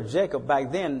said the word Jacob,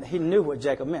 back then, he knew what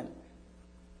Jacob meant.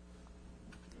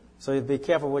 So you'd be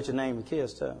careful what your name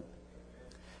is too.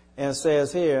 And it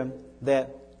says here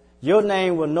that your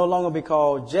name will no longer be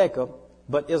called Jacob,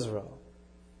 but Israel.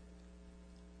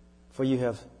 For you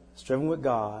have striven with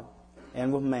God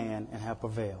and with man and have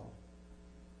prevailed.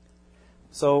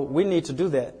 So we need to do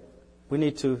that. We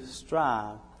need to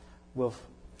strive with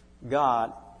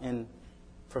God in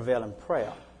prevailing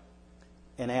prayer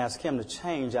and ask Him to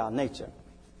change our nature.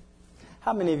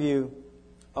 How many of you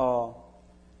are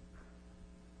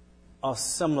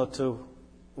similar to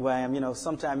where I am?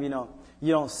 Sometimes,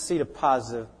 you don't see the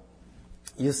positive.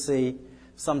 You see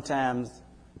sometimes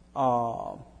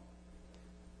the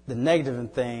negative in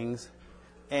things,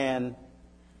 and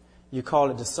you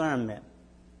call it discernment,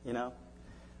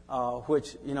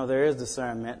 which, there is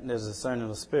discernment, there's discerning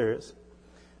of spirits,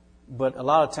 but a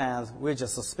lot of times we're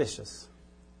just suspicious,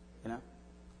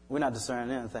 We're not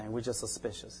discerning anything, we're just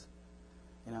suspicious,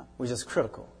 we're just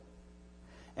critical.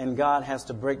 And God has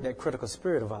to break that critical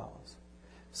spirit of ours.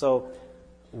 So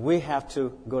we have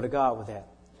to go to God with that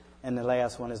And the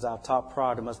last one is our top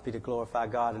priority must be to glorify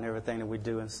God in everything that we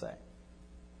do and say.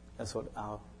 That's what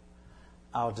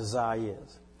our desire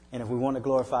is. And if we want to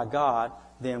glorify God,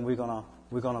 then we're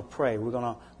gonna pray. We're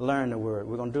gonna learn the Word.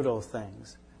 We're gonna do those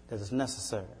things that is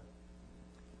necessary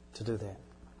to do that.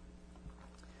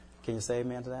 Can you say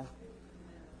amen to that?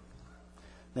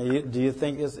 Now, do you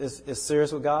think it's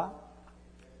serious with God?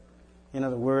 You know,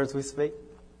 the words we speak?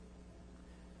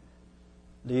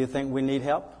 Do you think we need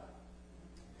help?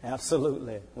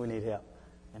 Absolutely, we need help.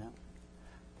 You know.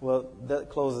 Well, that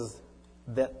closes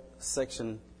that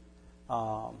section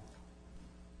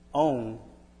on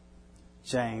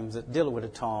James, dealing with the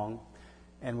tongue,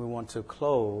 and we want to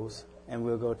close, and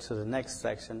we'll go to the next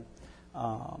section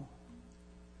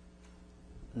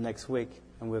next week,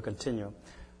 and we'll continue.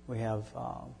 We have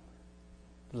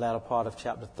the latter part of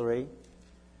chapter 3,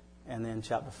 and then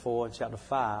chapter 4 and chapter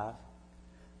 5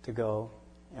 to go,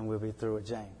 and we'll be through with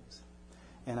James.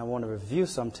 And I want to review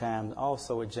sometime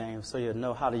also with James so you'll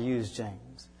know how to use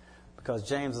James. Because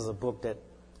James is a book that,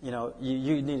 you know,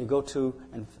 you need to go to,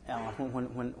 and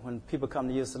when people come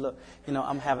to you and say, look, you know,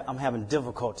 I'm having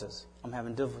difficulties. You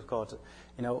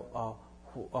know,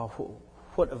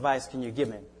 what advice can you give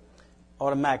me?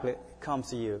 Automatically it comes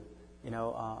to you, you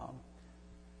know,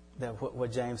 that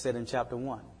what James said in chapter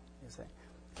 1. You say,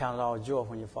 count it all joy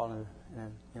when you fall in,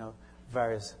 you know,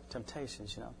 various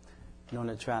temptations, you know. Knowing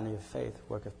the trying of your faith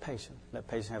worketh patience. Let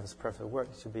patience have its perfect work.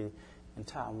 It should be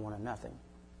entire and wanting nothing.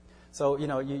 So, you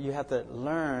know, you have to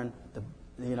learn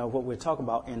what we're talking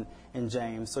about in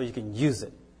James so you can use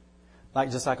it.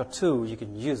 Just like a tool, you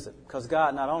can use it. Because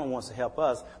God not only wants to help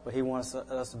us, but He wants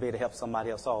us to be able to help somebody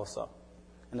else also.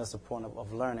 And that's the point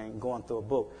of learning, going through a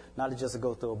book. Not to just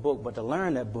go through a book, but to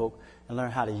learn that book and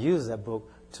learn how to use that book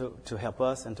to help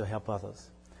us and to help others.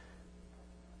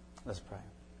 Let's pray.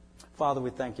 Father,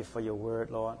 we thank you for your word,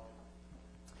 Lord.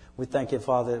 We thank you,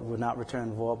 Father, it will not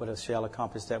return void, but it shall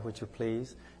accomplish that which you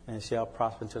please, and it shall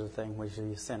prosper to the thing which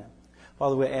you sent it.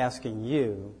 Father, we're asking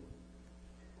you,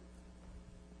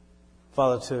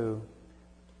 Father, to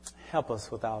help us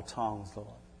with our tongues, Lord.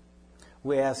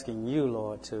 We're asking you,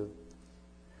 Lord, to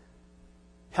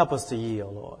help us to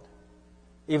yield, Lord.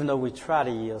 Even though we try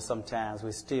to yield sometimes,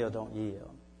 we still don't yield.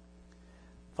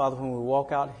 Father, when we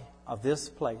walk out of this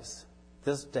place,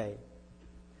 this day,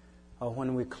 or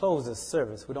when we close this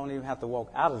service, we don't even have to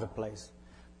walk out of the place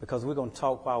because we're going to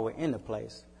talk while we're in the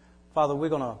place. Father, we're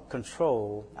going to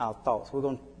control our thoughts. We're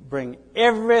going to bring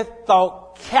every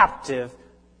thought captive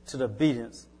to the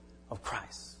obedience of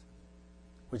Christ,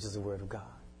 which is the Word of God.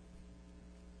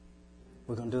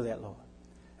 We're going to do that, Lord.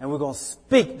 And we're going to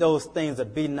speak those things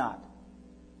that be not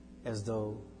as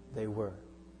though they were.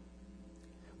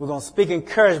 We're going to speak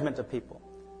encouragement to people.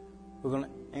 We're going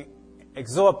to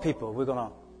exhort people. We're going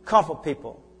to comfort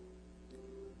people.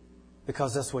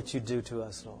 Because that's what you do to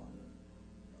us, Lord.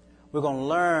 We're going to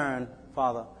learn,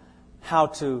 Father, how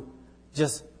to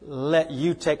just let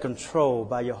you take control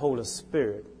by your Holy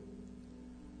Spirit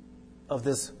of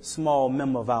this small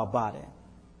member of our body.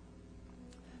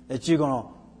 That you're going to,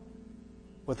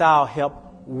 with our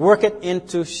help, work it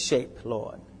into shape,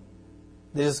 Lord.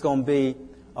 This is going to be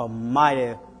a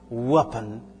mighty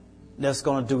weapon that's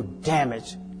going to do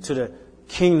damage to the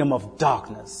kingdom of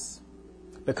darkness.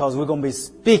 Because we're going to be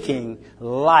speaking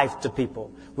life to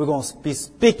people. We're going to be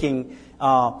speaking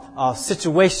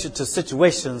situation to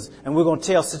situations, and we're going to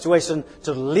tell situations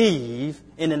to leave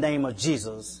in the name of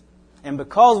Jesus. And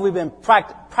because we've been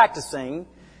practicing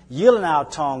yielding our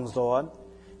tongues, Lord,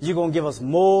 you're going to give us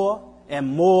more and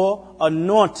more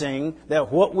anointing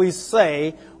that what we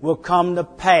say will come to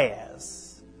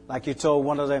pass. Like you told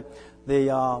one of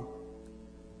the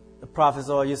prophets,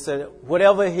 or you said,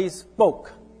 whatever he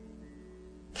spoke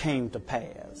came to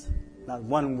pass. Not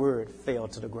one word fell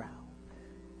to the ground.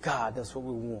 God, that's what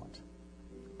we want,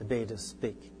 to be able to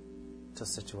speak to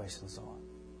situations, Lord.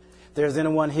 If there's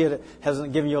anyone here that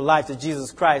hasn't given your life to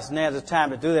Jesus Christ, now's the time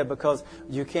to do that, because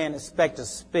you can't expect to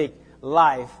speak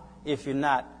life if you're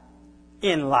not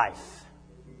in life.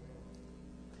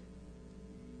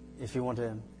 If you want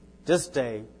to this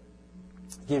day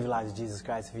give your life to Jesus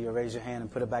Christ, if you raise your hand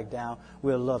and put it back down,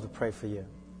 we'll love to pray for you.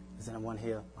 Is anyone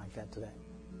here like that today?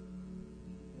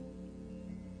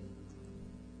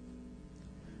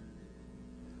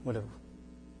 Would the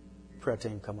prayer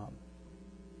team come up?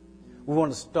 We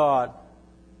want to start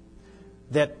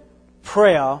that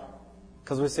prayer,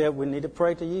 because we said we need to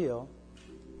pray to yield.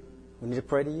 We need to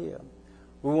pray to yield.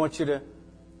 We want you to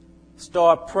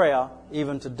start prayer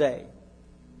even today.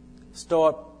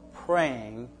 Start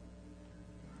praying.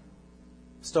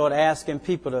 Start asking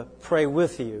people to pray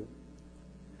with you,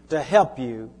 to help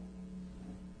you.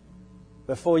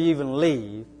 before you even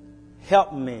leave,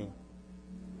 help me,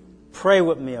 pray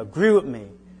with me, agree with me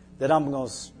that I'm going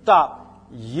to stop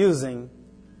using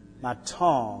my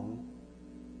tongue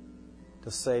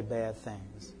to say bad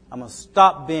things. I'm going to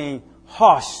stop being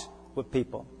harsh with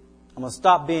people. I'm going to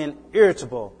stop being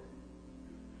irritable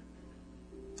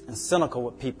and cynical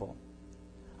with people.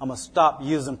 I'm going to stop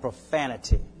using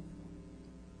profanity.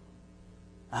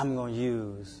 I'm going to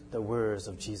use the words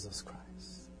of Jesus Christ.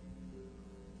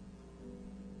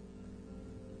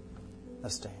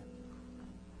 Let's stand.